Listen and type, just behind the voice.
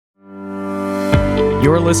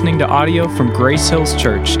You're listening to audio from Grace Hills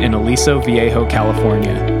Church in Aliso Viejo,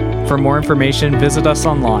 California. For more information, visit us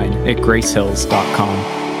online at gracehills.com.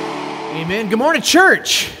 Amen. Good morning,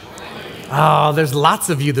 church. Oh, there's lots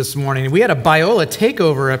of you this morning. We had a Biola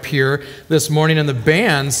takeover up here this morning in the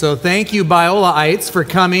band, so thank you, Biolaites, for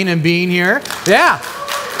coming and being here. Yeah.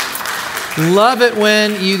 Love it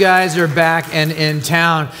when you guys are back and in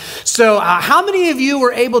town. So how many of you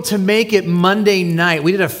were able to make it Monday night?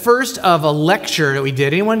 We did a first of a lecture that we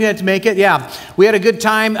did. Anyone get to make it? Yeah, we had a good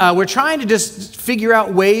time. We're trying to just figure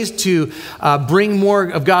out ways to bring more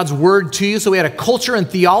of God's Word to you. So we had a culture and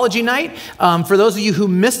theology night. For those of you who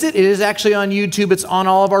missed it, it is actually on YouTube. It's on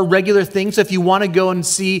all of our regular things. So if you want to go and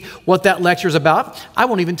see what that lecture is about, I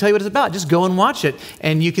won't even tell you what it's about. Just go and watch it.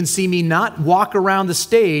 And you can see me not walk around the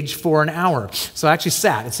stage for an hour. So I actually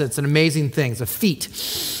sat. It's an amazing thing. It's a feat.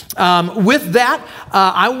 With that,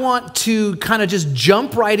 I want to kind of just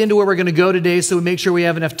jump right into where we're going to go today so we make sure we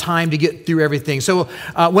have enough time to get through everything. So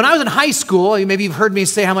when I was in high school, maybe you've heard me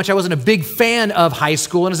say how much I wasn't a big fan of high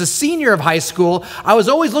school. And as a senior of high school, I was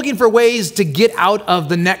always looking for ways to get out of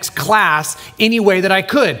the next class any way that I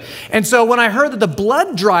could. And so when I heard that the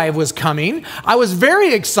blood drive was coming, I was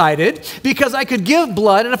very excited because I could give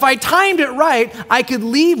blood. And if I timed it right, I could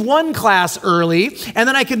leave one class early and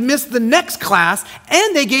then I could miss the next class,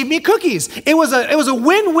 and they gave me cookies. It was a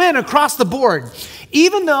win-win across the board.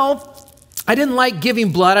 Even though I didn't like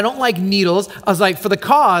giving blood, I don't like needles, I was like, for the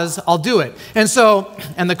cause, I'll do it. And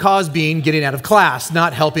the cause being getting out of class,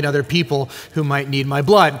 not helping other people who might need my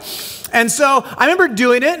blood. And so I remember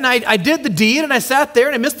doing it, and I did the deed, and I sat there,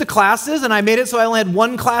 and I missed the classes, and I made it so I only had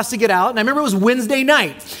one class to get out. And I remember it was Wednesday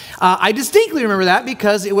night. I distinctly remember that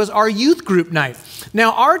because it was our youth group night.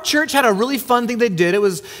 Now, our church had a really fun thing they did. It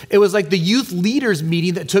was like the youth leaders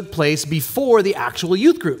meeting that took place before the actual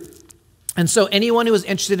youth group. And so anyone who was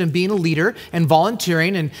interested in being a leader and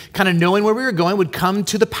volunteering and kind of knowing where we were going would come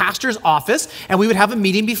to the pastor's office, and we would have a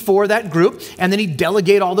meeting before that group, and then he'd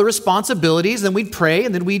delegate all the responsibilities, and we'd pray,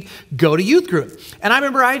 and then we'd go to youth group. And I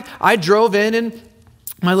remember I drove in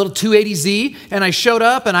my little 280Z, and I showed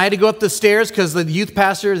up, and I had to go up the stairs because the youth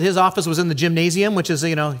pastor, his office was in the gymnasium, which is,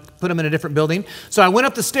 put him in a different building. So I went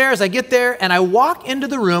up the stairs, I get there, and I walk into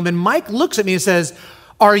the room, and Mike looks at me and says,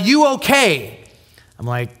 "Are you okay?" I'm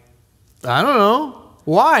like, "I don't know."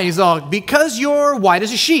 "Why?" He's all, "Because you're white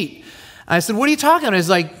as a sheet." I said, "What are you talking about?" He's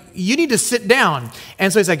like, "You need to sit down."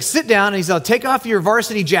 And so he's like, "Sit down." And he's like, "Take off your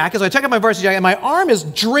varsity jacket." So I took off my varsity jacket, and my arm is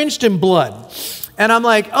drenched in blood. And I'm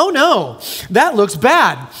like, "Oh no, that looks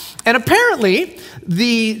bad." And apparently,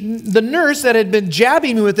 the nurse that had been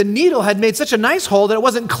jabbing me with the needle had made such a nice hole that it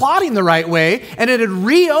wasn't clotting the right way, and it had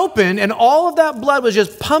reopened, and all of that blood was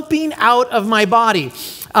just pumping out of my body.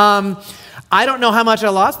 I don't know how much I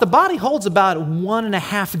lost. The body holds about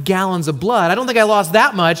 1.5 gallons of blood. I don't think I lost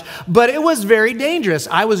that much, but it was very dangerous.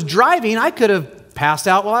 I was driving. I could have passed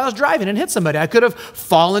out while I was driving and hit somebody. I could have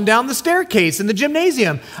fallen down the staircase in the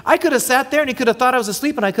gymnasium. I could have sat there and he could have thought I was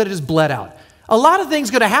asleep, and I could have just bled out. A lot of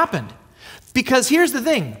things could have happened. Because here's the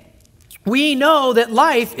thing. We know that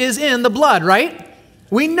life is in the blood, right?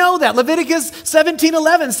 We know that. Leviticus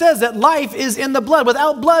 17:11 says that life is in the blood.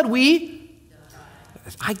 Without blood,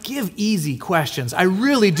 I give easy questions. I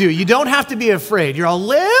really do. You don't have to be afraid. You're all,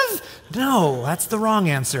 live? No, that's the wrong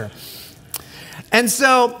answer. And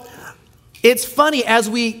so it's funny, as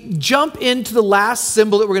we jump into the last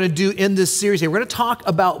symbol that we're going to do in this series here, we're going to talk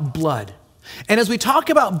about blood. And as we talk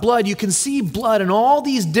about blood, you can see blood in all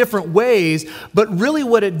these different ways, but really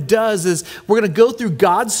what it does is we're going to go through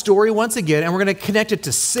God's story once again, and we're going to connect it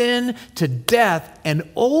to sin, to death, and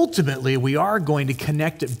ultimately we are going to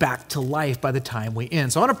connect it back to life by the time we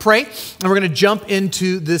end. So I want to pray, and we're going to jump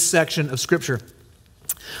into this section of Scripture.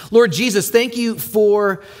 Lord Jesus, thank you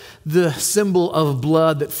for the symbol of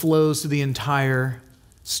blood that flows through the entire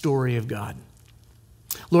story of God.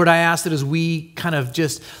 Lord, I ask that as we kind of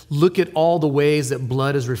just look at all the ways that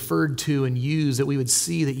blood is referred to and used, that we would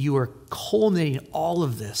see that you are culminating all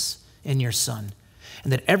of this in your Son,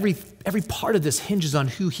 and that every part of this hinges on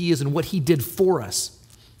who he is and what he did for us.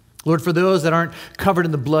 Lord, for those that aren't covered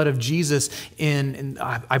in the blood of Jesus, and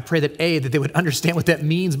I pray that A, that they would understand what that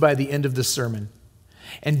means by the end of the sermon,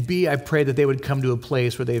 and B, I pray that they would come to a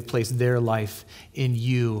place where they have placed their life in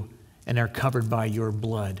you and are covered by your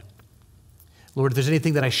blood. Lord, if there's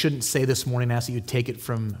anything that I shouldn't say this morning, I ask that you take it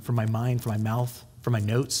from my mind, from my mouth, from my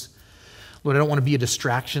notes. Lord, I don't want to be a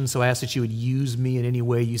distraction, so I ask that you would use me in any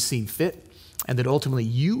way you see fit, and that ultimately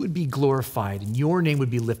you would be glorified and your name would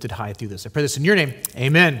be lifted high through this. I pray this in your name.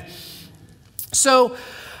 Amen. So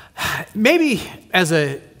maybe as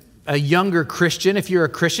a a younger Christian, if you're a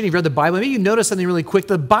Christian, you've read the Bible, maybe you notice something really quick.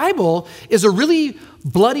 The Bible is a really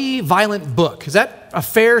bloody, violent book. Is that a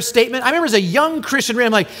fair statement? I remember as a young Christian reading,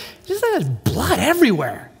 I'm like, there's blood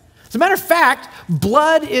everywhere. As a matter of fact,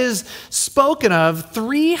 blood is spoken of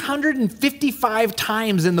 355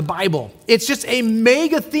 times in the Bible. It's just a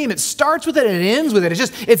mega theme. It starts with it and it ends with it.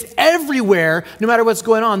 It's everywhere, no matter what's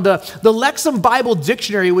going on. The Lexham Bible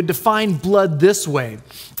Dictionary would define blood this way.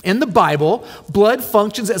 In the Bible, blood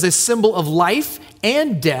functions as a symbol of life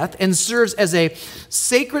and death and serves as a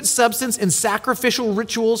sacred substance in sacrificial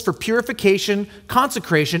rituals for purification,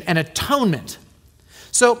 consecration, and atonement.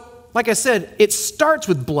 So, like I said, it starts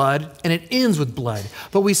with blood and it ends with blood.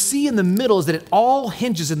 But we see in the middle is that it all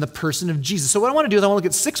hinges in the person of Jesus. So what I want to do is I want to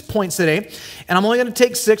look at 6 points today, and I'm only going to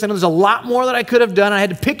take 6. I know there's a lot more that I could have done. I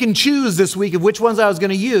had to pick and choose this week of which ones I was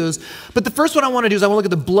going to use. But the first one I want to do is I want to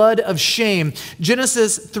look at the blood of shame.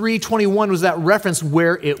 Genesis 3:21 was that reference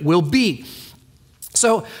where it will be.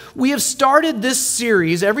 So we have started this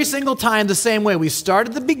series every single time the same way. We start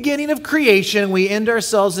at the beginning of creation, we end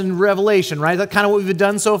ourselves in Revelation, right? That's kind of what we've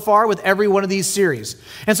done so far with every one of these series.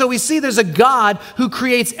 And so we see there's a God who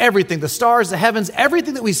creates everything, the stars, the heavens,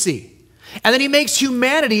 everything that we see. And then he makes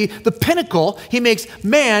humanity the pinnacle. He makes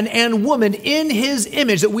man and woman in his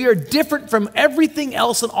image, that we are different from everything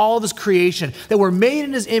else in all of his creation, that we're made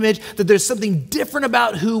in his image, that there's something different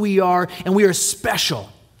about who we are, and we are special.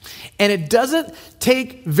 And it doesn't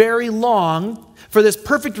take very long for this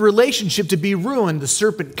perfect relationship to be ruined. The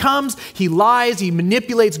serpent comes, he lies, he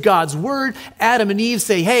manipulates God's word. Adam and Eve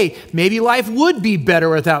say, hey, maybe life would be better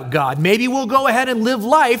without God. Maybe we'll go ahead and live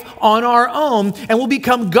life on our own and we'll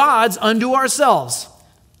become gods unto ourselves.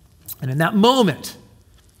 And in that moment,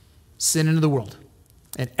 sin entered the world.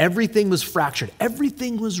 And everything was fractured.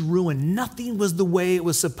 Everything was ruined. Nothing was the way it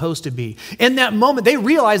was supposed to be. In that moment, they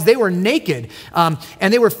realized they were naked and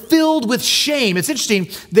they were filled with shame. It's interesting.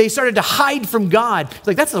 They started to hide from God. It's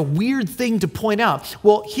like, that's a weird thing to point out.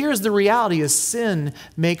 Well, here's the reality is sin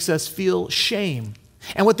makes us feel shame.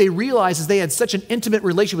 And what they realized is they had such an intimate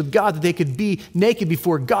relationship with God that they could be naked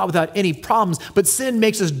before God without any problems. But sin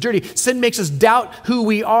makes us dirty. Sin makes us doubt who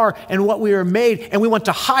we are and what we are made. And we want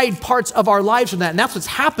to hide parts of our lives from that. And that's what's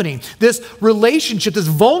happening. This relationship, this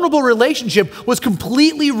vulnerable relationship was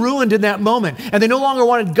completely ruined in that moment. And they no longer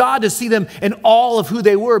wanted God to see them in all of who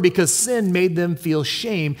they were because sin made them feel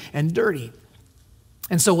shame and dirty.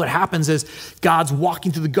 And so what happens is God's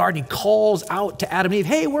walking through the garden. He calls out to Adam and Eve,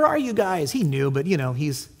 hey, where are you guys? He knew, but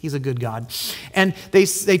he's a good God. And they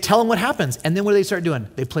tell him what happens. And then what do they start doing?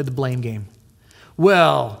 They play the blame game.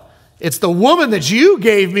 Well, it's the woman that you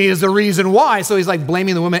gave me is the reason why. So he's like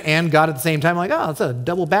blaming the woman and God at the same time. I'm like, oh, it's a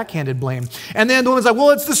double backhanded blame. And then the woman's like, well,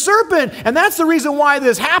 it's the serpent. And that's the reason why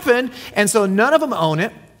this happened. And so none of them own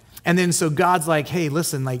it. And then so God's like, hey,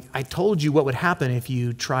 listen, like I told you what would happen if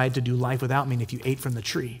you tried to do life without me and if you ate from the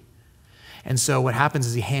tree. And so what happens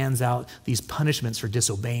is he hands out these punishments for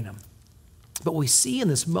disobeying him. But what we see in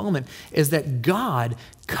this moment is that God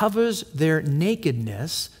covers their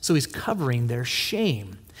nakedness, so he's covering their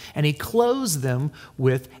shame. And he clothes them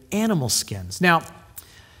with animal skins. Now,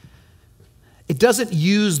 it doesn't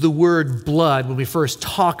use the word blood when we first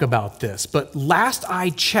talk about this, but last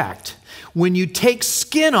I checked, when you take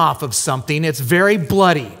skin off of something, it's very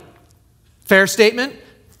bloody. Fair statement?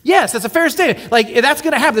 Yes, that's a fair statement. Like, that's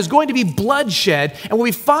going to happen. There's going to be bloodshed. And what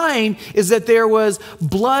we find is that there was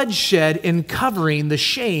bloodshed in covering the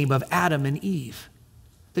shame of Adam and Eve.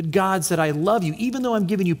 That God said, I love you. Even though I'm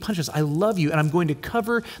giving you punishments, I love you, and I'm going to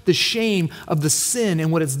cover the shame of the sin and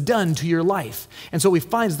what it's done to your life. And so what we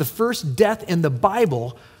find is the first death in the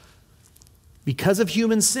Bible, because of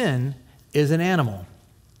human sin, is an animal,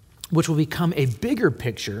 which will become a bigger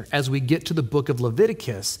picture as we get to the book of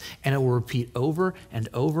Leviticus, and it will repeat over and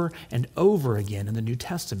over and over again in the New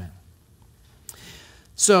Testament.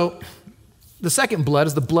 So the second blood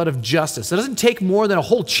is the blood of justice. It doesn't take more than a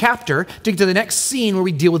whole chapter to get to the next scene where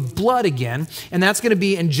we deal with blood again, and that's going to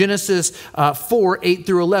be in Genesis 4, 8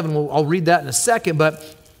 through 11. I'll read that in a second,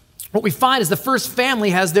 but what we find is the first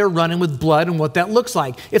family has their run-in with blood and what that looks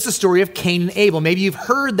like. It's the story of Cain and Abel. Maybe you've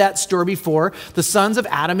heard that story before, the sons of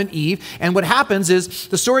Adam and Eve, and what happens is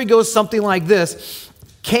the story goes something like this.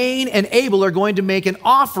 Cain and Abel are going to make an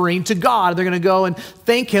offering to God. They're going to go and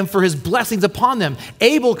thank him for his blessings upon them.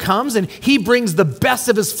 Abel comes and he brings the best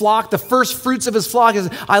of his flock, the first fruits of his flock. He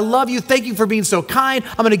says, I love you. Thank you for being so kind.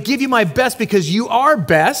 I'm going to give you my best because you are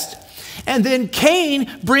best. And then Cain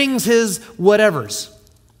brings his whatevers.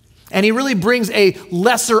 And he really brings a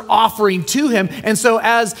lesser offering to him. And so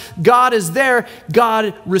as God is there,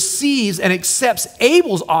 God receives and accepts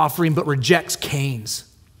Abel's offering but rejects Cain's.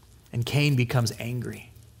 And Cain becomes angry.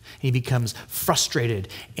 He becomes frustrated.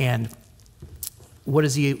 And what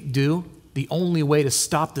does he do? The only way to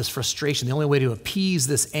stop this frustration, the only way to appease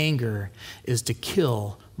this anger is to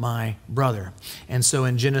kill my brother. And so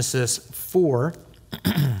in Genesis 4,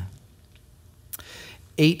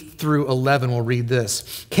 8 through 11, we'll read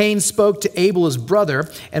this. Cain spoke to Abel, his brother,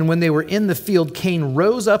 and when they were in the field, Cain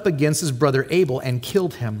rose up against his brother Abel and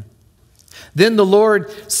killed him. Then the Lord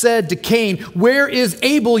said to Cain, "Where is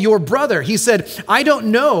Abel, your brother?" He said, "I don't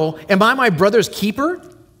know. Am I my brother's keeper?"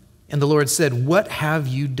 And the Lord said, "What have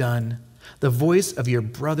you done? The voice of your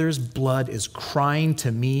brother's blood is crying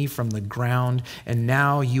to me from the ground, and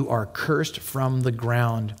now you are cursed from the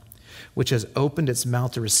ground, which has opened its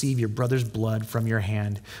mouth to receive your brother's blood from your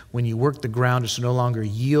hand. When you work the ground, it shall no longer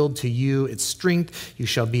yield to you its strength. You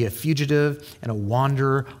shall be a fugitive and a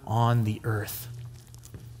wanderer on the earth."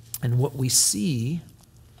 And what we see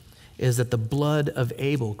is that the blood of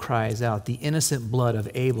Abel cries out. The innocent blood of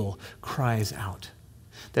Abel cries out.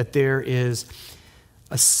 That there is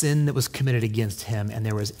a sin that was committed against him, and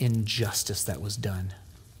there was injustice that was done.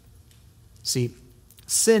 See,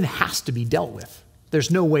 sin has to be dealt with.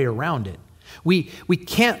 There's no way around it. We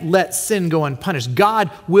can't let sin go unpunished.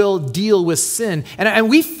 God will deal with sin. And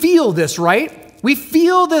we feel this, right? We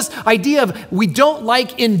feel this idea of we don't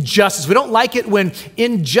like injustice. We don't like it when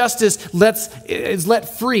injustice is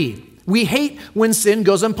let free. We hate when sin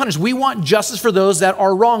goes unpunished. We want justice for those that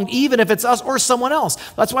are wronged, even if it's us or someone else.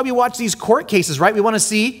 That's why we watch these court cases, right? We want to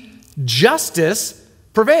see justice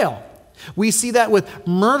prevail. We see that with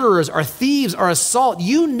murderers, or thieves, or assault,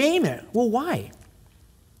 you name it. Well, why?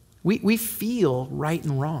 We feel right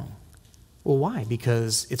and wrong. Well, why?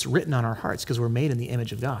 Because it's written on our hearts, because we're made in the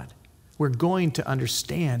image of God. We're going to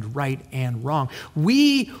understand right and wrong.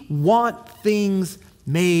 We want things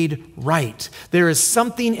made right. There is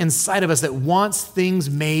something inside of us that wants things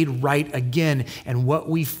made right again. And what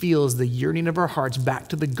we feel is the yearning of our hearts back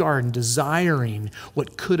to the garden, desiring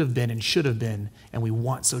what could have been and should have been, and we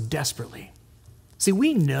want so desperately. See,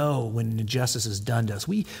 we know when injustice is done to us.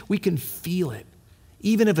 We can feel it,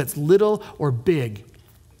 even if it's little or big.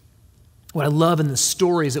 What I love in the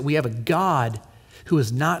story is that we have a God who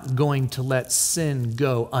is not going to let sin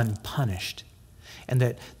go unpunished, and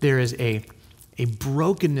that there is a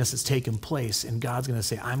brokenness that's taken place, and God's going to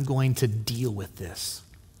say, I'm going to deal with this.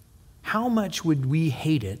 How much would we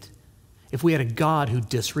hate it if we had a God who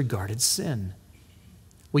disregarded sin?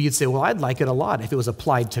 Well, you'd say, well, I'd like it a lot if it was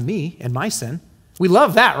applied to me and my sin. We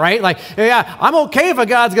love that, right? Like, yeah, I'm okay if a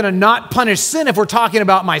God's going to not punish sin if we're talking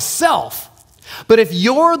about myself. But if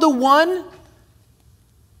you're the one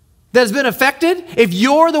that has been affected, if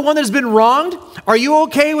you're the one that has been wronged, are you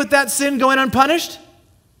okay with that sin going unpunished?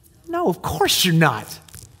 No, of course you're not.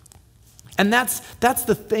 And that's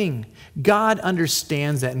the thing. God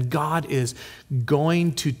understands that, and God is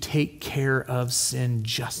going to take care of sin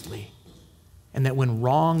justly. And that when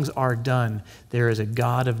wrongs are done, there is a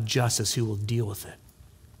God of justice who will deal with it.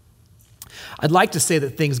 I'd like to say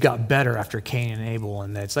that things got better after Cain and Abel,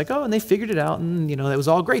 and that it's like, oh, and they figured it out, and that was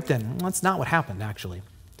all great then. Well, that's not what happened, actually.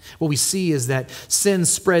 What we see is that sin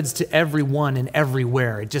spreads to everyone and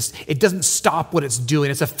everywhere. It doesn't stop what it's doing.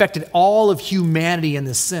 It's affected all of humanity in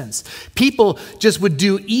this sense. People just would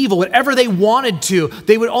do evil, whatever they wanted to.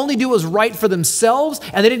 They would only do what was right for themselves,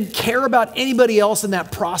 and they didn't care about anybody else in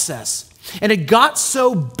that process. And it got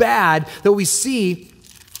so bad that what we see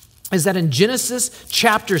is that in Genesis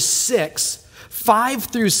chapter 6, 5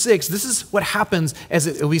 through 6, this is what happens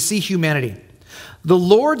as we see humanity. The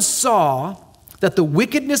Lord saw that the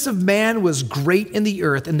wickedness of man was great in the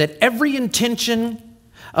earth, and that every intention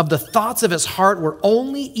of the thoughts of his heart were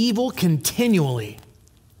only evil continually.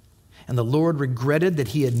 And the Lord regretted that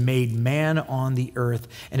he had made man on the earth,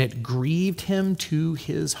 and it grieved him to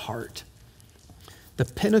his heart. The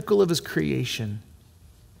pinnacle of his creation,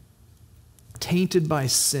 tainted by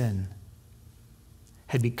sin,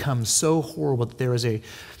 had become so horrible that there was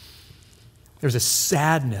a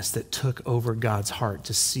sadness that took over God's heart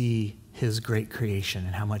to see his great creation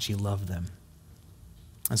and how much he loved them.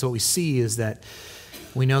 And so what we see is that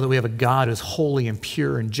we know that we have a God who's holy and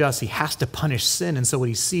pure and just. He has to punish sin. And so what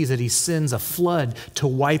he sees is that he sends a flood to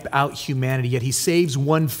wipe out humanity. Yet he saves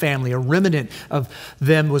one family. A remnant of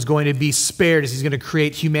them was going to be spared as he's going to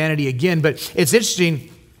create humanity again. But it's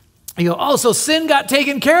interesting. You go, oh, so sin got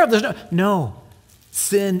taken care of. No.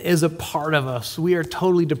 Sin is a part of us. We are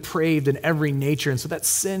totally depraved in every nature. And so that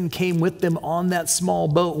sin came with them on that small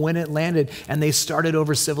boat when it landed, and they started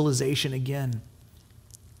over civilization again.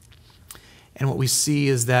 And what we see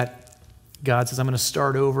is that God says, I'm going to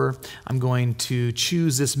start over. I'm going to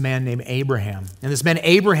choose this man named Abraham. And this man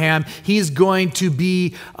Abraham, he's going to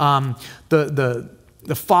be the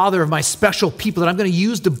the father of my special people that I'm going to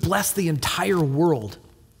use to bless the entire world.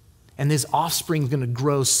 And his offspring is going to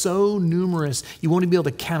grow so numerous, you won't even be able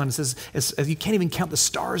to count them. It says, as you can't even count the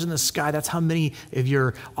stars in the sky. That's how many of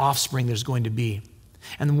your offspring there's going to be.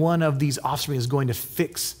 And one of these offspring is going to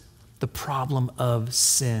fix the problem of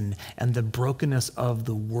sin and the brokenness of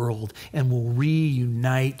the world and will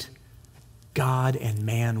reunite God and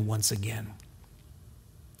man once again.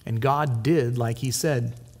 And God did, like he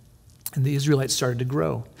said, and the Israelites started to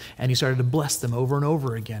grow, and he started to bless them over and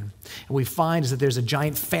over again. And what we find is that there's a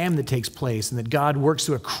giant famine that takes place, and that God works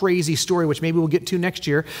through a crazy story, which maybe we'll get to next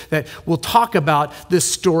year, that we'll talk about this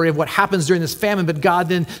story of what happens during this famine, but God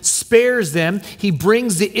then spares them. He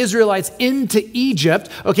brings the Israelites into Egypt,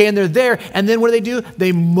 okay, and they're there, and then what do?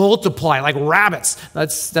 They multiply like rabbits.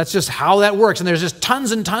 That's just how that works. And there's just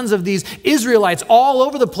tons and tons of these Israelites all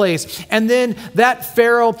over the place. And then that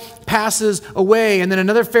Pharaoh passes away, and then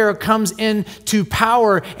another Pharaoh comes into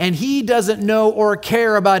power, and he doesn't know or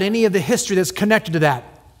care about any of the history that's connected to that.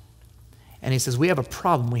 And he says, we have a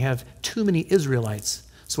problem. We have too many Israelites.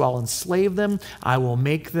 So I'll enslave them. I will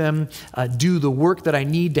make them do the work that I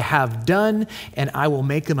need to have done, and I will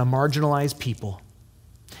make them a marginalized people.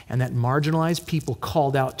 And that marginalized people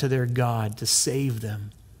called out to their God to save them,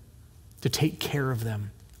 to take care of them.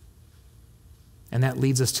 And that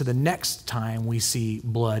leads us to the next time we see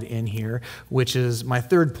blood in here, which is my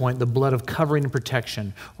third point, the blood of covering and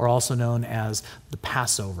protection, or also known as the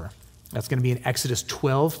Passover. That's going to be in Exodus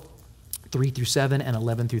 12, 3 through 7, and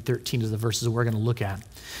 11 through 13 is the verses that we're going to look at.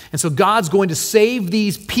 And so God's going to save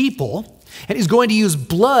these people, and he's going to use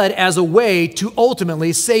blood as a way to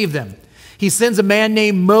ultimately save them. He sends a man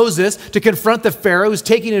named Moses to confront the Pharaoh who's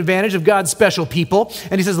taking advantage of God's special people.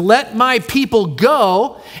 And he says, let my people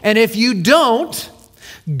go. And if you don't,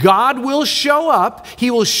 God will show up. He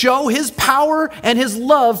will show his power and his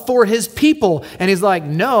love for his people. And he's like,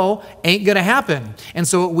 no, ain't going to happen. And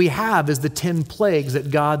so what we have is the 10 plagues that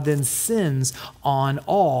God then sends on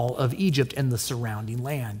all of Egypt and the surrounding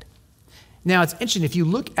land. Now, it's interesting, if you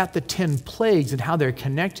look at the 10 plagues and how they're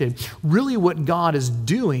connected, really what God is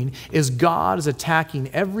doing is God is attacking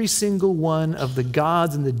every single one of the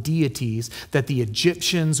gods and the deities that the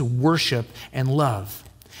Egyptians worship and love.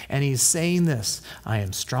 And he's saying this, I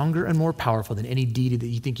am stronger and more powerful than any deity that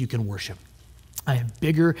you think you can worship. I am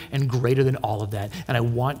bigger and greater than all of that, and I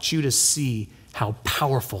want you to see how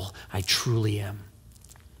powerful I truly am.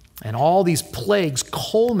 And all these plagues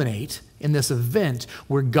culminate in this event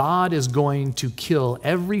where God is going to kill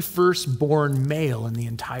every firstborn male in the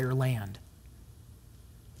entire land.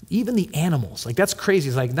 Even the animals. Like, that's crazy.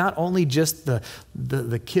 It's like not only just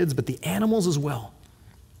the kids, but the animals as well.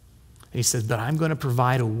 And he says, but I'm going to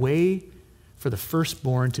provide a way for the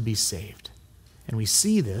firstborn to be saved. And we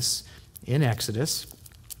see this in Exodus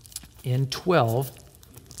in 12,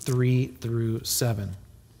 3 through 7.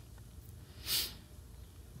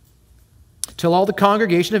 Tell all the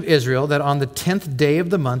congregation of Israel that on the 10th day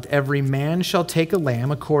of the month, every man shall take a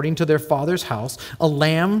lamb according to their father's house, a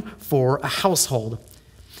lamb for a household.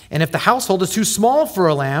 And if the household is too small for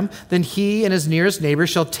a lamb, then he and his nearest neighbor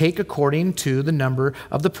shall take according to the number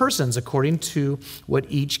of the persons, according to what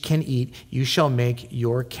each can eat. You shall make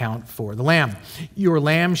your count for the lamb. Your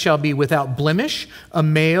lamb shall be without blemish, a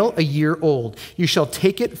male, a year old. You shall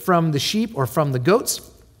take it from the sheep or from the goats,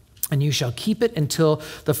 and you shall keep it until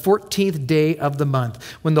the 14th day of the month,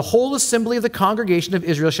 when the whole assembly of the congregation of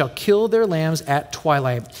Israel shall kill their lambs at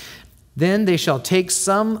twilight. Then they shall take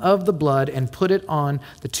some of the blood and put it on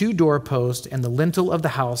the 2 doorposts and the lintel of the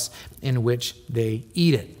house in which they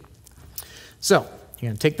eat it. So, you're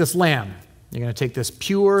going to take this lamb. You're going to take this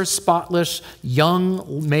pure, spotless,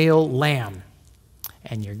 young male lamb,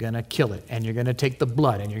 and you're going to kill it. And you're going to take the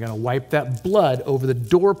blood, and you're going to wipe that blood over the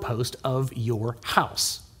doorpost of your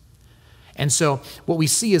house. And so what we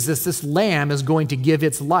see is this lamb is going to give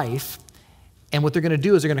its life, and what they're going to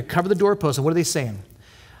do is they're going to cover the doorpost. And what are they saying?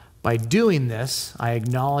 By doing this, I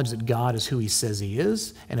acknowledge that God is who he says he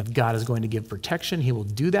is, and if God is going to give protection, he will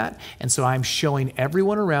do that. And so I'm showing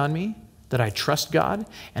everyone around me that I trust God,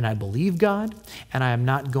 and I believe God, and I am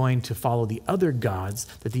not going to follow the other gods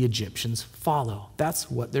that the Egyptians follow. That's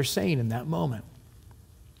what they're saying in that moment.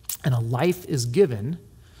 And a life is given,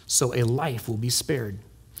 so a life will be spared.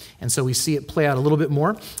 And so we see it play out a little bit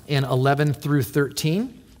more in 11 through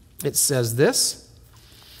 13. It says this,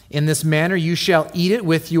 in this manner you shall eat it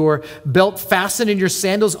with your belt fastened and your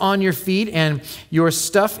sandals on your feet and your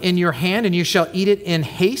stuff in your hand, and you shall eat it in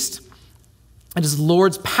haste. It is the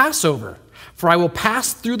Lord's Passover. For I will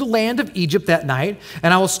pass through the land of Egypt that night,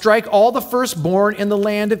 and I will strike all the firstborn in the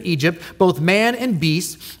land of Egypt, both man and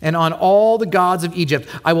beast, and on all the gods of Egypt.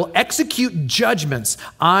 I will execute judgments.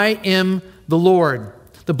 I am the Lord.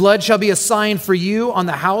 The blood shall be a sign for you on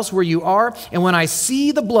the house where you are, and when I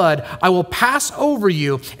see the blood, I will pass over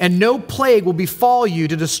you, and no plague will befall you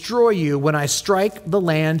to destroy you when I strike the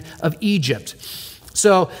land of Egypt.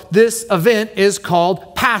 So this event is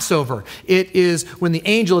called Passover. It is when the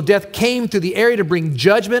angel of death came through the area to bring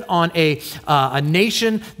judgment on a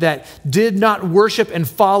nation that did not worship and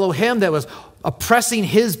follow him, that was oppressing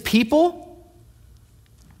his people.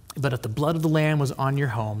 But if the blood of the Lamb was on your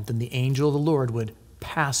home, then the angel of the Lord would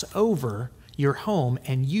pass over your home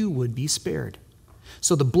and you would be spared.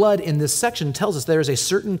 So the blood in this section tells us there is a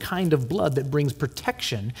certain kind of blood that brings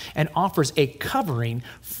protection and offers a covering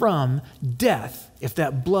from death if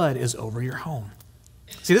that blood is over your home.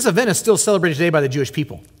 See, this event is still celebrated today by the Jewish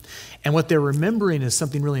people. And what they're remembering is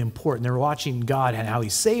something really important. They're watching God and how he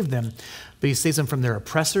saved them, but he saves them from their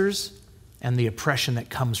oppressors and the oppression that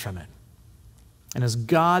comes from it. And as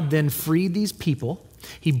God then freed these people,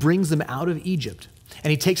 he brings them out of Egypt and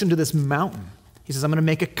he takes them to this mountain. He says, I'm going to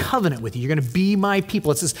make a covenant with you. You're going to be my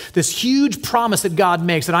people. It's this huge promise that God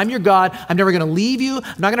makes, that I'm your God. I'm never going to leave you.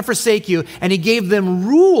 I'm not going to forsake you. And he gave them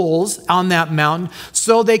rules on that mountain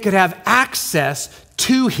so they could have access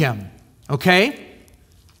to him. Okay?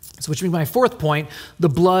 So which brings my fourth point, the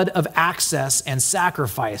blood of access and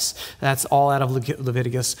sacrifice. That's all out of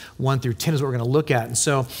Leviticus 1 through 10 is what we're going to look at. And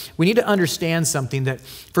so we need to understand something, that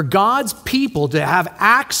for God's people to have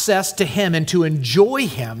access to him and to enjoy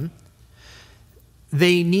him,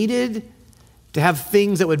 they needed to have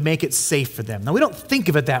things that would make it safe for them. Now, we don't think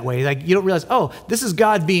of it that way. Like, you don't realize, oh, this is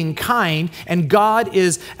God being kind, and God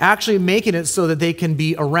is actually making it so that they can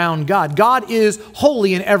be around God. God is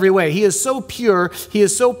holy in every way. He is so pure. He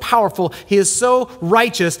is so powerful. He is so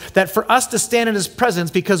righteous that for us to stand in his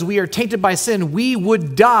presence, because we are tainted by sin, we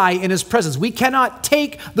would die in his presence. We cannot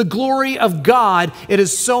take the glory of God. It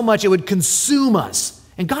is so much, it would consume us.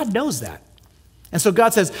 And God knows that. And so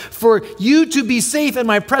God says, for you to be safe in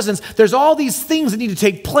my presence, there's all these things that need to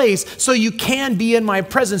take place so you can be in my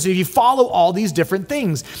presence if you follow all these different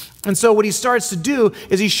things. And so what he starts to do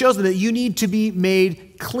is he shows them that you need to be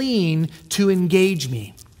made clean to engage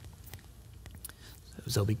me.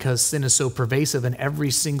 So because sin is so pervasive in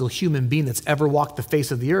every single human being that's ever walked the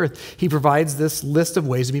face of the earth, he provides this list of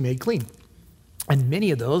ways to be made clean. And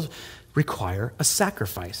many of those require a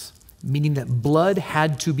sacrifice, meaning that blood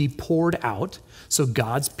had to be poured out so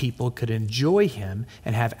God's people could enjoy him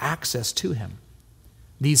and have access to him.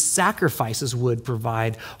 These sacrifices would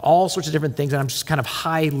provide all sorts of different things, and I'm just kind of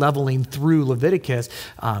high leveling through Leviticus,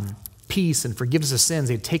 peace and forgiveness of sins.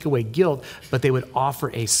 They'd take away guilt, but they would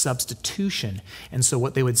offer a substitution. And so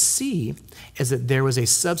what they would see is that there was a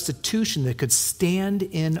substitution that could stand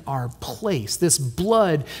in our place. This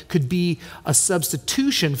blood could be a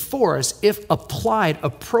substitution for us if applied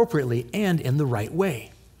appropriately and in the right way.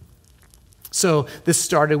 So this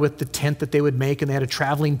started with the tent that they would make, and they had a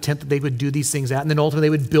traveling tent that they would do these things at, and then ultimately they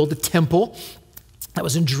would build a temple that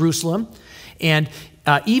was in Jerusalem. And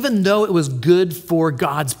even though it was good for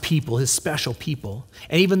God's people, his special people,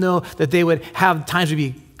 and even though that they would have times to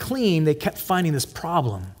be clean, they kept finding this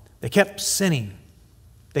problem. They kept sinning.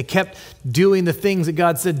 They kept doing the things that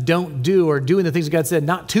God said don't do, or doing the things that God said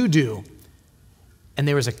not to do. And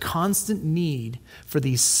there was a constant need for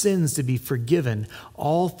these sins to be forgiven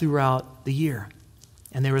all throughout the year.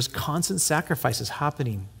 And there was constant sacrifices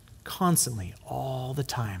happening constantly, all the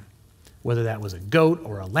time. Whether that was a goat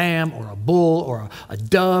or a lamb or a bull or a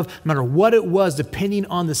dove, no matter what it was, depending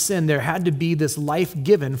on the sin, there had to be this life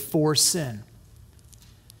given for sin.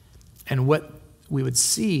 And what we would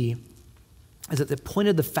see is that it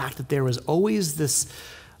pointed the fact that there was always this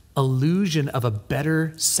illusion of a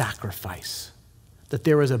better sacrifice, that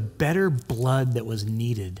there was a better blood that was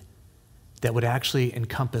needed that would actually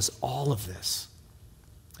encompass all of this.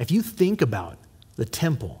 If you think about the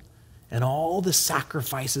temple and all the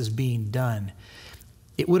sacrifices being done,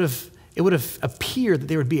 it would have appeared that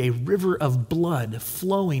there would be a river of blood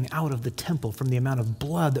flowing out of the temple from the amount of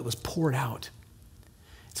blood that was poured out.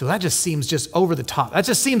 So that just seems just over the top. That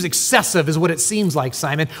just seems excessive is what it seems like,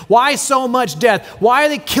 Simon. Why so much death? Why are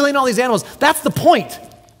they killing all these animals? That's the point.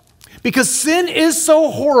 Because sin is so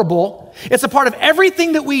horrible, it's a part of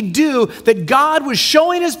everything that we do, that God was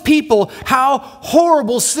showing his people how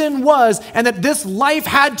horrible sin was, and that this life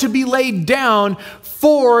had to be laid down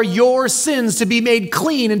for your sins to be made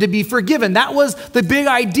clean and to be forgiven. That was the big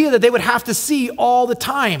idea that they would have to see all the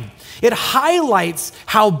time. It highlights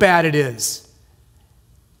how bad it is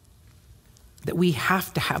that we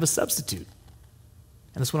have to have a substitute.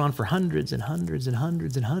 And this went on for hundreds and hundreds and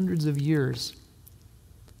hundreds and hundreds of years.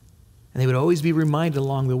 And they would always be reminded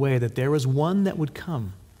along the way that there was one that would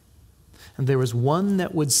come, and there was one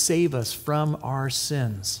that would save us from our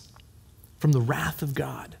sins, from the wrath of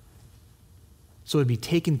God. So it would be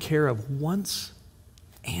taken care of once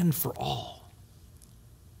and for all.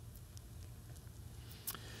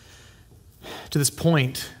 To this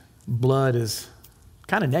point, blood is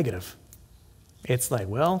kind of negative. It's like,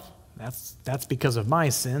 well, that's because of my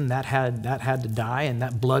sin. That had to die, and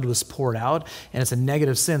that blood was poured out, and it's a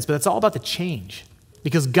negative sense. But it's all about the change,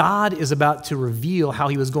 because God is about to reveal how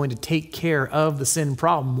he was going to take care of the sin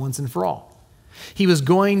problem once and for all. He was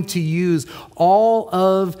going to use all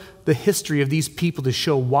of the history of these people to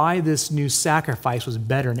show why this new sacrifice was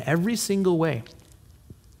better in every single way,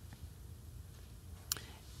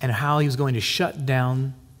 and how he was going to shut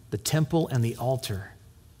down the temple and the altar.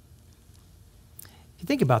 You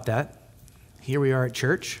think about that. Here we are at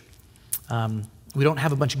church. We don't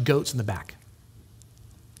have a bunch of goats in the back.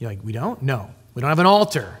 You're like, we don't? No. We don't have an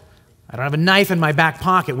altar. I don't have a knife in my back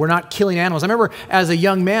pocket. We're not killing animals. I remember as a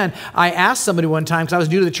young man, I asked somebody one time, because I was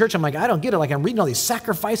new to the church, I'm like, I don't get it. Like, I'm reading all these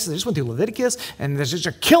sacrifices. I just went through Leviticus, and they're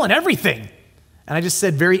just killing everything. And I just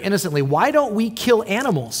said very innocently, why don't we kill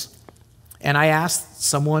animals? And I asked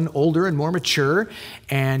someone older and more mature,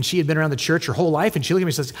 and she had been around the church her whole life, and she looked at me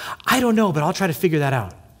and says, I don't know, but I'll try to figure that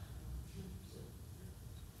out.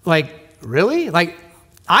 Like, really? Like,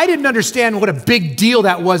 I didn't understand what a big deal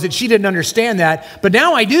that was that she didn't understand that, but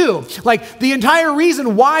now I do. Like, the entire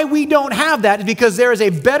reason why we don't have that is because there is a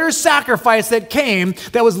better sacrifice that came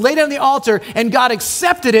that was laid on the altar, and God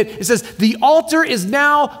accepted it. It says, the altar is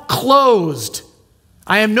now closed.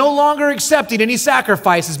 I am no longer accepting any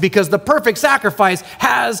sacrifices because the perfect sacrifice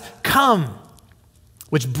has come.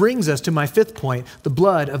 Which brings us to my fifth point, the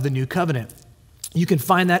blood of the new covenant. You can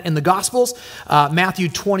find that in the Gospels, Matthew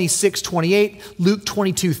 26:28, Luke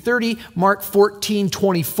 22:30, Mark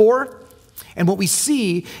 14:24. And what we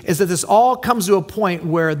see is that this all comes to a point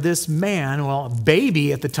where this man, well, a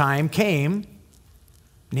baby at the time, came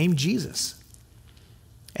named Jesus.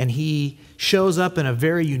 And he shows up in a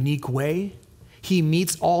very unique way. He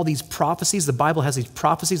meets all these prophecies. The Bible has these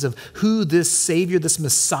prophecies of who this Savior, this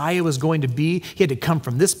Messiah was going to be. He had to come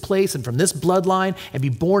from this place and from this bloodline and be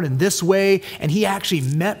born in this way. And he actually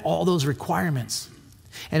met all those requirements.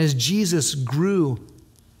 And as Jesus grew,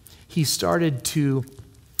 he started to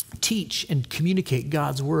teach and communicate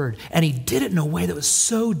God's word. And he did it in a way that was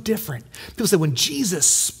so different. People say when Jesus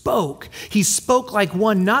spoke, he spoke like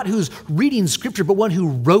one not who's reading scripture, but one who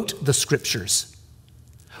wrote the scriptures.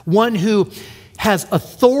 One who has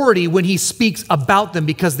authority when he speaks about them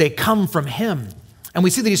because they come from him. And we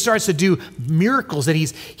see that he starts to do miracles, that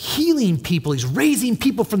he's healing people, he's raising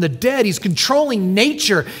people from the dead, he's controlling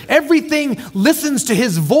nature. Everything listens to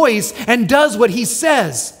his voice and does what he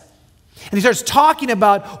says. And he starts talking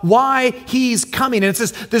about why he's coming. And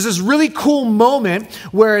there's this really cool moment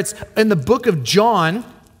where it's in the book of John,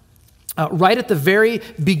 right at the very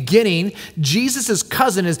beginning, Jesus'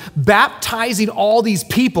 cousin is baptizing all these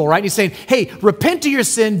people, right? He's saying, hey, repent of your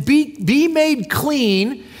sin, be made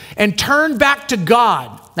clean, and turn back to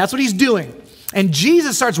God. That's what he's doing. And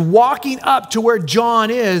Jesus starts walking up to where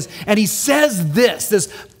John is, and he says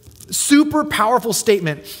this super powerful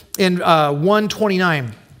statement in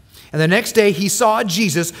 1:29. And the next day he saw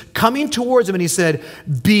Jesus coming towards him, and he said,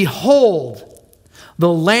 behold,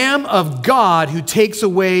 the Lamb of God who takes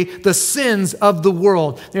away the sins of the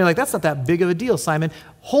world. And you're like, that's not that big of a deal, Simon.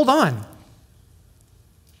 Hold on.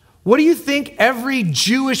 What do you think every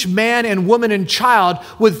Jewish man and woman and child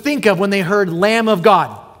would think of when they heard Lamb of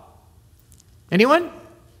God? Anyone?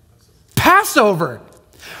 Passover.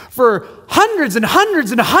 For hundreds and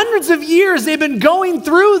hundreds and hundreds of years, they've been going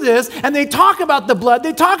through this, and they talk about the blood,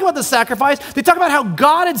 they talk about the sacrifice, they talk about how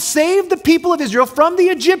God had saved the people of Israel from the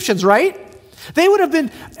Egyptians, right? They would have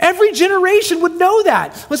been, every generation would know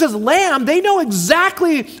that. When it says lamb, they know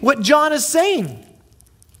exactly what John is saying.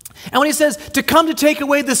 And when he says to come to take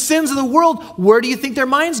away the sins of the world, where do you think their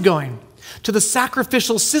mind's going? To the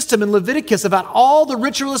sacrificial system in Leviticus about all the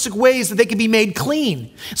ritualistic ways that they could be made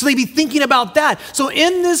clean. So they'd be thinking about that. So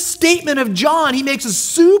in this statement of John, he makes a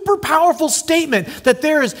super powerful statement that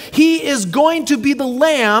he is going to be the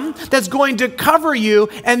lamb that's going to cover you,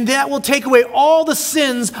 and that will take away all the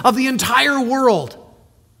sins of the entire world.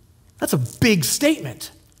 That's a big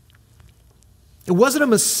statement. It wasn't a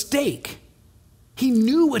mistake. He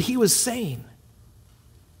knew what he was saying.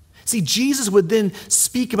 See, Jesus would then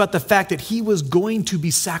speak about the fact that he was going to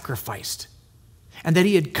be sacrificed and that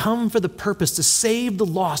he had come for the purpose to save the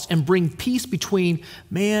lost and bring peace between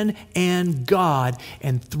man and God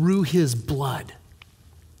and through his blood.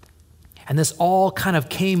 And this all kind of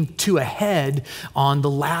came to a head on the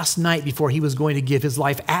last night before he was going to give his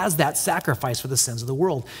life as that sacrifice for the sins of the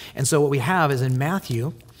world. And so what we have is in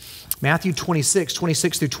Matthew 26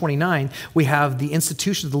 through 29, we have the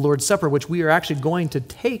institution of the Lord's Supper, which we are actually going to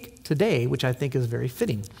take today, which I think is very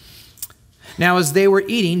fitting. Now, as they were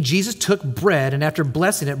eating, Jesus took bread, and after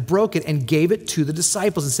blessing it, broke it and gave it to the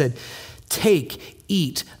disciples and said, "Take,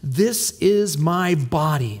 eat, this is my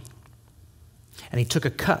body." And he took a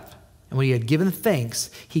cup, and when he had given thanks,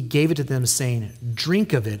 he gave it to them, saying,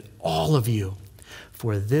 "Drink of it, all of you,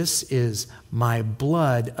 for this is my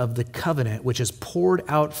blood of the covenant, which is poured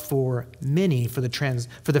out for many for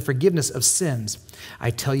the forgiveness of sins. I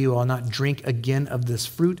tell you, I'll not drink again of this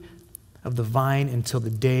fruit of the vine until the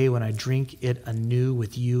day when I drink it anew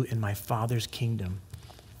with you in my Father's kingdom."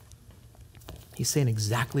 He's saying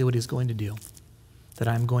exactly what he's going to do, that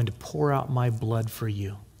I'm going to pour out my blood for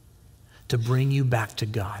you, to bring you back to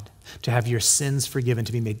God, to have your sins forgiven,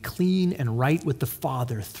 to be made clean and right with the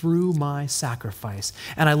Father through my sacrifice.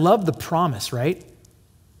 And I love the promise, right?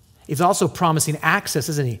 He's also promising access,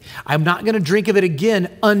 isn't he? I'm not going to drink of it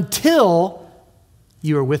again until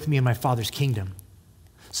you are with me in my Father's kingdom.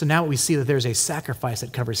 So now we see that there's a sacrifice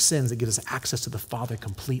that covers sins, that gives us access to the Father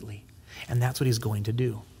completely. And that's what he's going to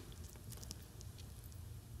do.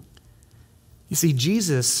 You see,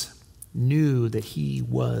 Jesus knew that he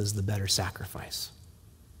was the better sacrifice.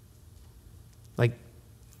 Like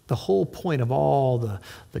the whole point of all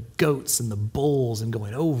the goats and the bulls and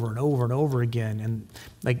going over and over and over again, and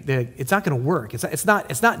like it's not going to work. It's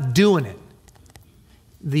not doing it.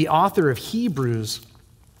 The author of Hebrews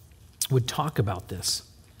would talk about this.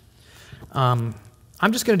 I'm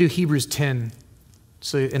just going to do Hebrews 10,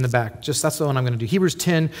 so in the back. That's the one I'm going to do. Hebrews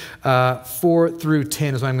 10, 4 through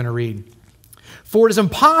 10 is what I'm going to read. "For it is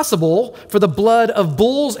impossible for the blood of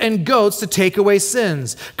bulls and goats to take away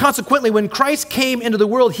sins. Consequently, when Christ came into the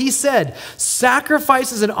world, he said,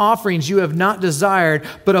 'Sacrifices and offerings you have not desired,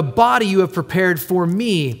 but a body you have prepared for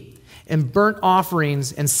me. And burnt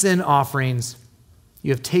offerings and sin offerings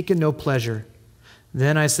you have taken no pleasure.'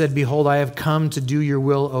 Then I said, 'Behold, I have come to do your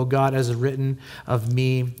will, O God, as written of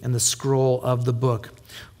me in the scroll of the book.'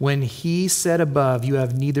 When he said above, 'You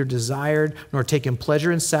have neither desired nor taken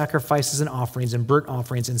pleasure in sacrifices and offerings and burnt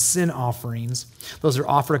offerings and sin offerings,' those are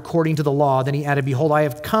offered according to the law. Then he added, 'Behold, I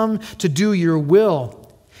have come to do your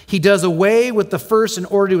will.' He does away with the first in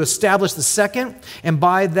order to establish the second, and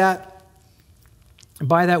by that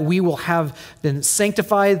we will have been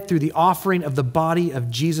sanctified through the offering of the body of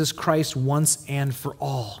Jesus Christ once and for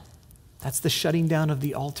all." That's the shutting down of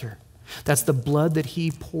the altar. That's the blood that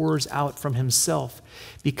he pours out from himself,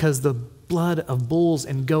 because the blood of bulls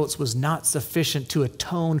and goats was not sufficient to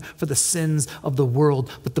atone for the sins of the world,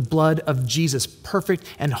 but the blood of Jesus, perfect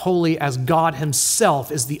and holy as God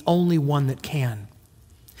himself, is the only one that can.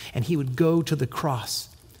 And he would go to the cross.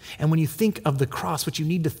 And when you think of the cross, what you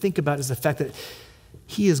need to think about is the fact that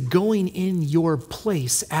he is going in your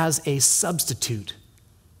place as a substitute.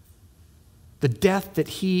 The death that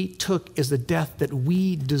he took is the death that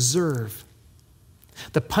we deserve.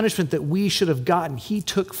 The punishment that we should have gotten, he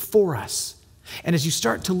took for us. And as you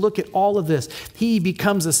start to look at all of this, he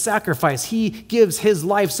becomes a sacrifice. He gives his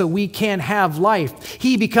life so we can have life.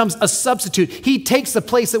 He becomes a substitute. He takes the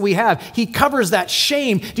place that we have. He covers that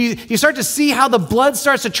shame. Do you start to see how the blood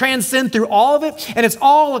starts to transcend through all of it? And it's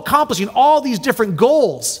all accomplishing all these different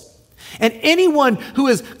goals. And anyone who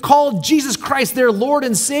is called Jesus Christ their Lord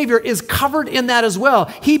and Savior is covered in that as well.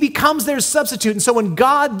 He becomes their substitute. And so when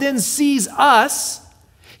God then sees us,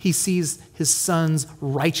 he sees his son's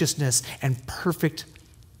righteousness and perfect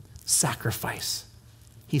sacrifice.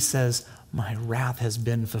 He says, "My wrath has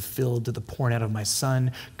been fulfilled to the pouring out of my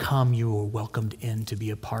son. Come, you are welcomed in to be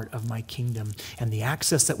a part of my kingdom." And the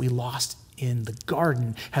access that we lost in the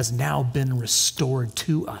garden has now been restored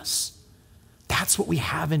to us. That's what we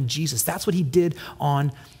have in Jesus. That's what he did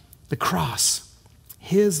on the cross.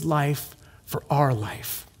 His life for our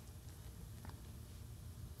life.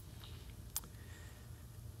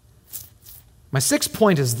 My sixth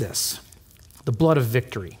point is this: the blood of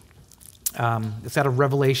victory. It's out of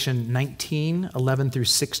Revelation 19, 11 through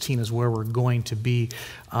 16 is where we're going to be.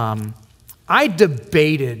 I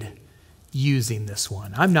debated using this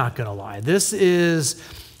one. I'm not going to lie. This is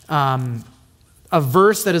a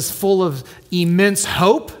verse that is full of immense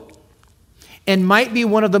hope and might be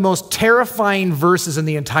one of the most terrifying verses in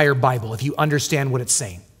the entire Bible if you understand what it's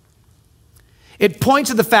saying. It points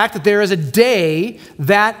to the fact that there is a day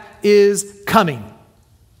that is coming.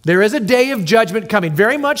 There is a day of judgment coming.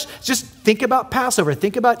 Very much, just think about Passover.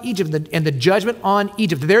 Think about Egypt and the judgment on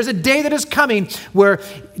Egypt. There's a day that is coming where,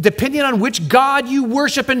 depending on which God you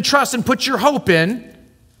worship and trust and put your hope in,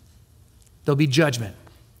 there'll be judgment.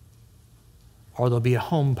 Or there'll be a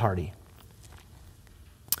home party.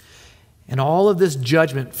 And all of this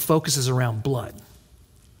judgment focuses around blood.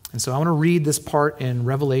 And so I want to read this part in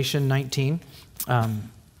Revelation 19.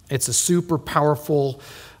 It's a super powerful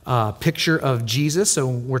picture of Jesus. So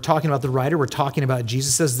we're talking about the writer. We're talking about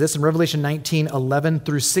Jesus. It says this in Revelation 19, 11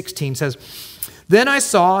 through 16. It says, "Then I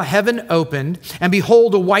saw heaven opened, and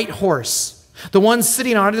behold, a white horse. The one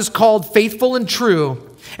sitting on it is called Faithful and True.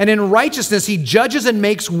 And in righteousness he judges and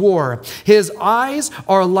makes war. His eyes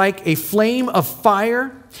are like a flame of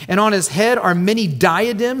fire, and on his head are many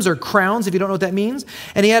diadems or crowns, if you don't know what that means.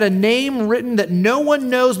 And he had a name written that no one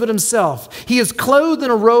knows but himself. He is clothed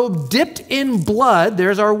in a robe dipped in blood,"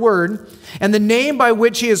 there's our word, "and the name by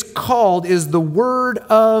which he is called is the Word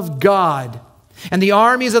of God. And the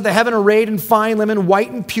armies of the heaven, arrayed in fine linen,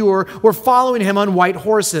 white and pure, were following him on white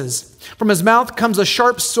horses. From his mouth comes a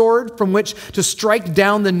sharp sword from which to strike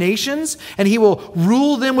down the nations, and he will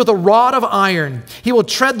rule them with a rod of iron. He will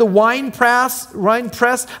tread the winepress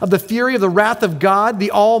of the fury of the wrath of God, the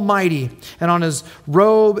Almighty. And on his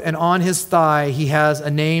robe and on his thigh he has a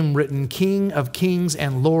name written, King of Kings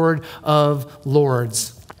and Lord of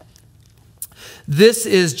Lords." This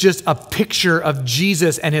is just a picture of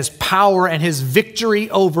Jesus and his power and his victory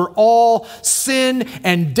over all sin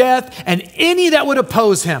and death and any that would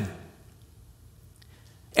oppose him.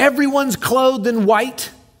 Everyone's clothed in white,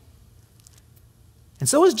 and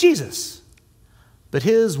so is Jesus. But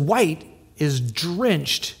his white is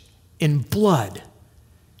drenched in blood.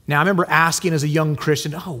 Now, I remember asking as a young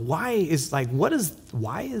Christian, why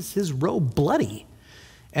is his robe bloody?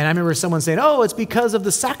 And I remember someone saying, it's because of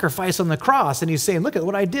the sacrifice on the cross. And he's saying, look at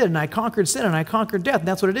what I did, and I conquered sin, and I conquered death, and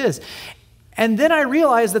that's what it is. And then I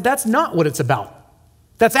realized that that's not what it's about.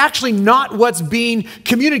 That's actually not what's being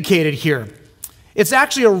communicated here. It's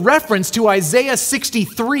actually a reference to Isaiah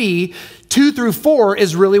 63, 2 through 4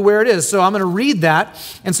 is really where it is. So I'm going to read that,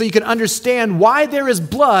 and so you can understand why there is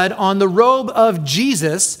blood on the robe of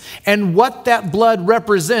Jesus and what that blood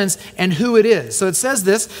represents and who it is. So it says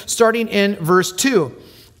this, starting in verse 2.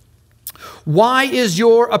 "Why is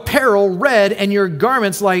your apparel red and your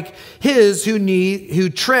garments like his who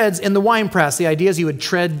treads in the winepress?" The idea is he would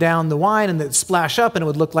tread down the wine and it'd splash up and it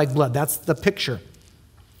would look like blood. That's the picture.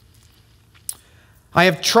 "I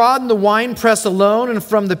have trodden the winepress alone, and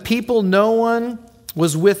from the people no one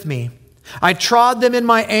was with me. I trod them in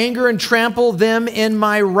my anger and trampled them in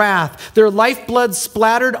my wrath. Their lifeblood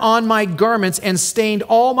splattered on my garments and stained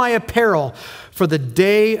all my apparel. For the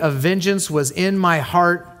day of vengeance was in my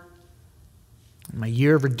heart, and my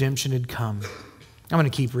year of redemption had come." I'm going to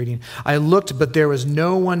keep reading. "I looked, but there was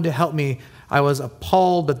no one to help me. I was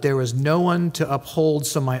appalled, but there was no one to uphold.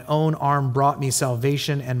 So my own arm brought me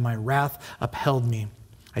salvation, and my wrath upheld me.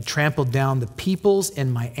 I trampled down the peoples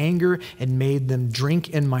in my anger and made them drink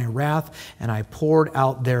in my wrath, and I poured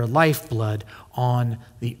out their lifeblood on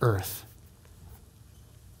the earth."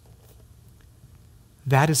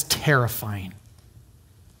 That is terrifying.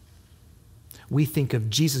 We think of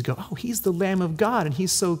Jesus, he's the Lamb of God, and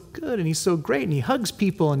he's so good, and he's so great, and he hugs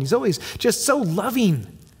people, and he's always just so loving.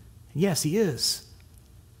 Yes, he is,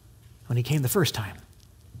 when he came the first time.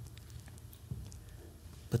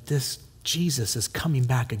 But this Jesus is coming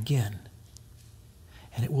back again,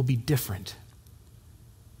 and it will be different.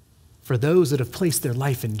 For those that have placed their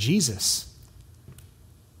life in Jesus,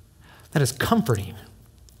 that is comforting,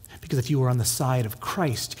 because if you are on the side of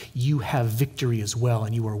Christ, you have victory as well,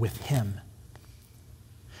 and you are with him.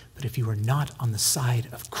 But if you are not on the side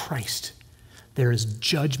of Christ, there is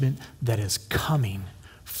judgment that is coming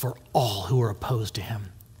for all who are opposed to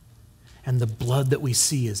him. And the blood that we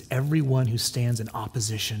see is everyone who stands in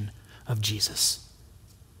opposition of Jesus.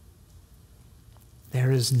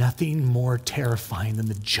 There is nothing more terrifying than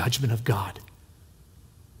the judgment of God.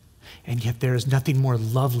 And yet there is nothing more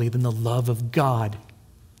lovely than the love of God,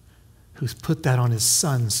 who's put that on his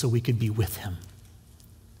Son so we could be with him.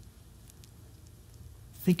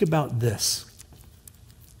 Think about this.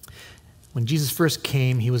 When Jesus first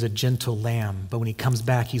came, he was a gentle lamb, but when he comes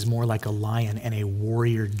back, he's more like a lion and a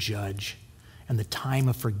warrior judge, and the time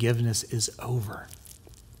of forgiveness is over.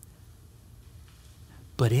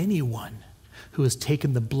 But anyone who has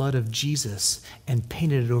taken the blood of Jesus and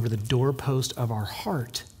painted it over the doorpost of our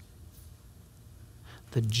heart,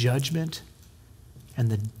 the judgment and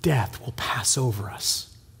the death will pass over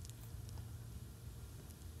us.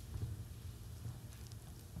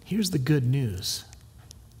 Here's the good news.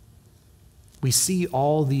 we see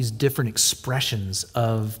all these different expressions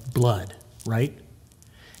of blood, right?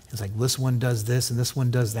 It's like this one does this and this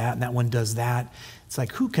one does that and that one does that. It's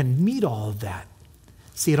like, who can meet all of that?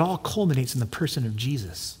 See, it all culminates in the person of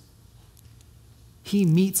Jesus. He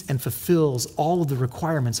meets and fulfills all of the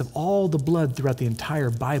requirements of all the blood throughout the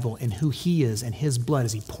entire Bible in who he is and his blood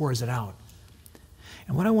as he pours it out.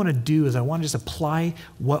 And what I want to do is I want to just apply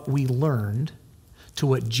what we learned to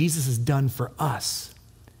what Jesus has done for us.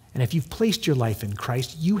 And if you've placed your life in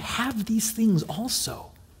Christ, you have these things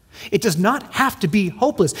also. It does not have to be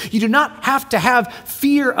hopeless. You do not have to have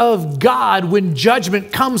fear of God when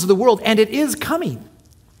judgment comes to the world, and it is coming.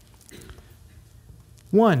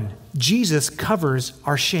 1, Jesus covers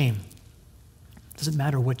our shame. It doesn't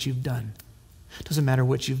matter what you've done. It doesn't matter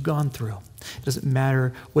what you've gone through. It doesn't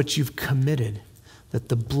matter what you've committed. That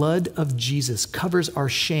the blood of Jesus covers our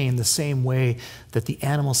shame the same way that the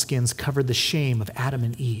animal skins covered the shame of Adam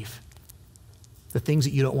and Eve. The things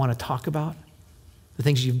that you don't want to talk about, the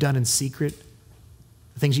things you've done in secret,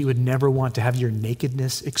 the things you would never want to have your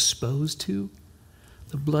nakedness exposed to,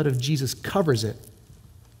 the blood of Jesus covers it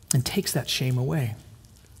and takes that shame away.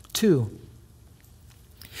 2,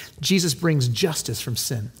 Jesus brings justice from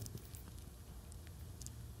sin.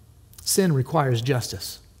 Sin requires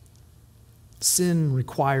justice. Sin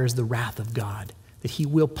requires the wrath of God, that he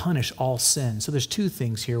will punish all sin. So there's 2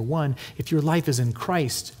 things here. 1, if your life is in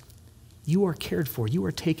Christ, you are cared for, you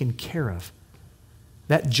are taken care of.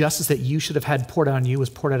 That justice that you should have had poured out on you was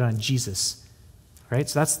poured out on Jesus. Right?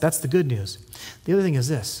 So that's the good news. The other thing is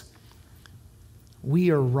this.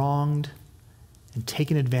 We are wronged and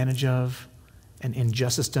taken advantage of and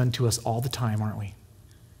injustice done to us all the time, aren't we?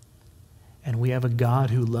 And we have a God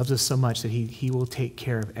who loves us so much that he will take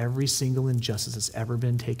care of every single injustice that's ever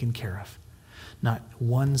been taken care of. Not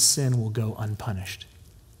one sin will go unpunished.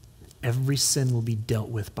 Every sin will be dealt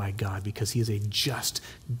with by God because he is a just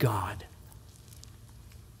God.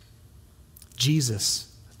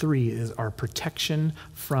 Jesus, 3, is our protection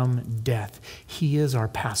from death. He is our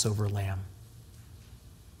Passover lamb.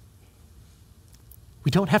 We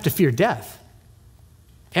don't have to fear death.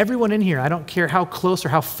 Everyone in here, I don't care how close or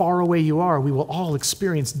how far away you are, we will all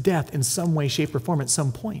experience death in some way, shape, or form at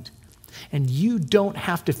some point. And you don't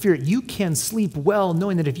have to fear it. You can sleep well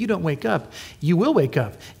knowing that if you don't wake up, you will wake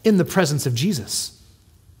up in the presence of Jesus.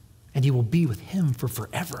 And you will be with him for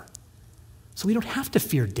forever. So we don't have to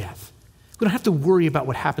fear death. We don't have to worry about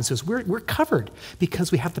what happens to us. We're covered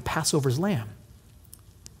because we have the Passover's lamb.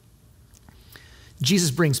 Jesus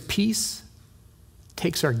brings peace,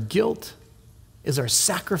 takes our guilt, is our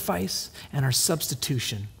sacrifice and our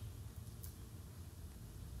substitution.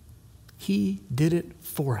 He did it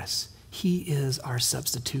for us. He is our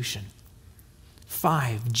substitution.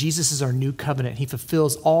 5, Jesus is our new covenant. He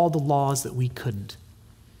fulfills all the laws that we couldn't.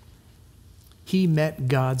 He met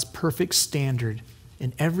God's perfect standard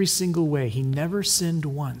in every single way. He never sinned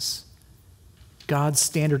once. God's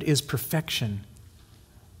standard is perfection.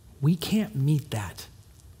 We can't meet that.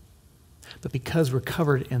 But because we're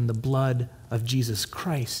covered in the blood of Jesus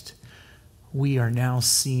Christ, we are now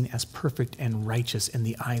seen as perfect and righteous in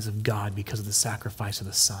the eyes of God because of the sacrifice of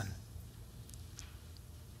the Son.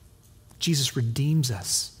 Jesus redeems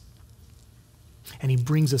us, and he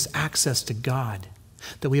brings us access to God,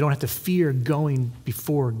 that we don't have to fear going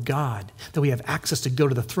before God, that we have access to go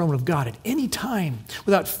to the throne of God at any time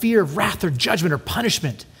without fear of wrath or judgment or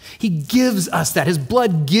punishment. He gives us that. His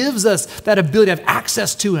blood gives us that ability to have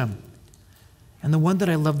access to him. And the one that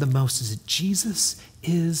I love the most is that Jesus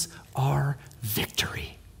is our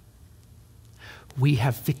victory. We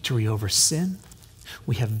have victory over sin.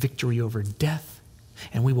 We have victory over death.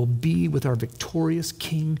 And we will be with our victorious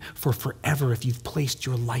King for forever if you've placed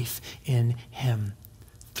your life in him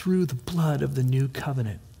through the blood of the new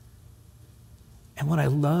covenant. And what I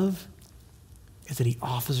love is that he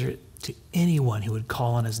offers it to anyone who would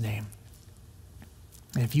call on his name.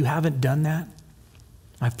 And if you haven't done that,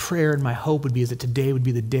 my prayer and my hope would be is that today would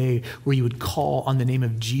be the day where you would call on the name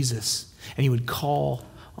of Jesus and you would call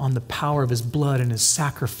on the power of his blood and his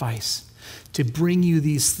sacrifice to bring you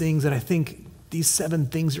these things that I think these 7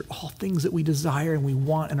 things are all things that we desire and we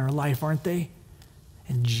want in our life, aren't they?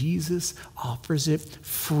 And Jesus offers it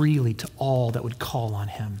freely to all that would call on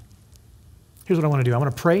him. Here's what I want to do. I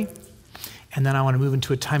want to pray, and then I want to move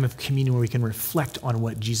into a time of communion where we can reflect on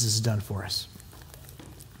what Jesus has done for us.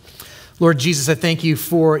 Lord Jesus, I thank you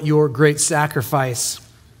for your great sacrifice.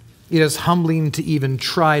 It is humbling to even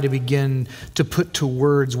try to begin to put to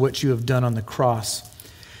words what you have done on the cross.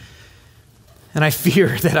 And I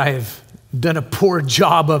fear that I have done a poor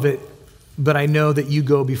job of it, but I know that you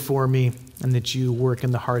go before me and that you work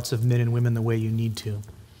in the hearts of men and women the way you need to.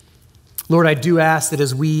 Lord, I do ask that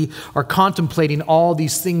as we are contemplating all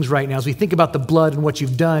these things right now, as we think about the blood and what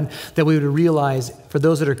you've done, that we would realize, for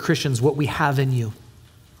those that are Christians, what we have in you.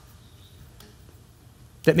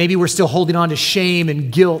 That maybe we're still holding on to shame and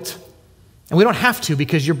guilt, and we don't have to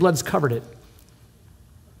because your blood's covered it.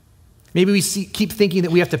 Maybe we keep thinking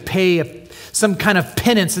that we have to pay some kind of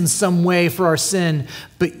penance in some way for our sin,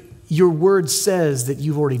 but your word says that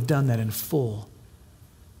you've already done that in full.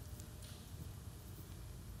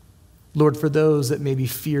 Lord, for those that maybe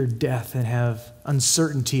fear death and have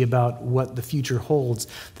uncertainty about what the future holds,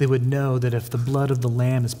 they would know that if the blood of the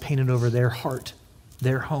Lamb is painted over their heart,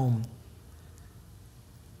 their home,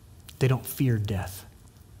 they don't fear death.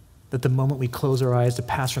 That the moment we close our eyes to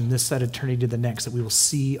pass from this side of eternity to the next, that we will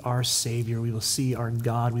see our Savior, we will see our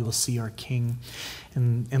God, we will see our King.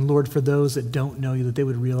 And Lord, for those that don't know you, that they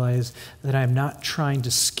would realize that I am not trying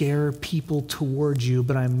to scare people towards you,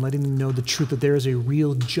 but I'm letting them know the truth that there is a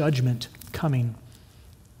real judgment coming.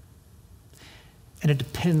 And it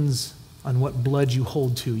depends on what blood you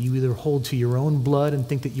hold to. You either hold to your own blood and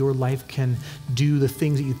think that your life can do the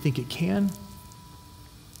things that you think it can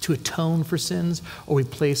to atone for sins, or we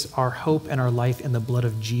place our hope and our life in the blood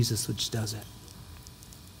of Jesus, which does it.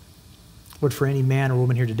 Lord, for any man or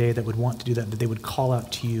woman here today that would want to do that they would call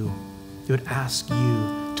out to you, they would ask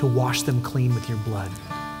you to wash them clean with your blood,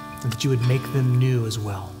 and that you would make them new as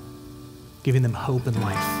well, giving them hope and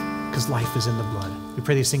life, because life is in the blood. We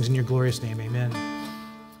pray these things in your glorious name, amen.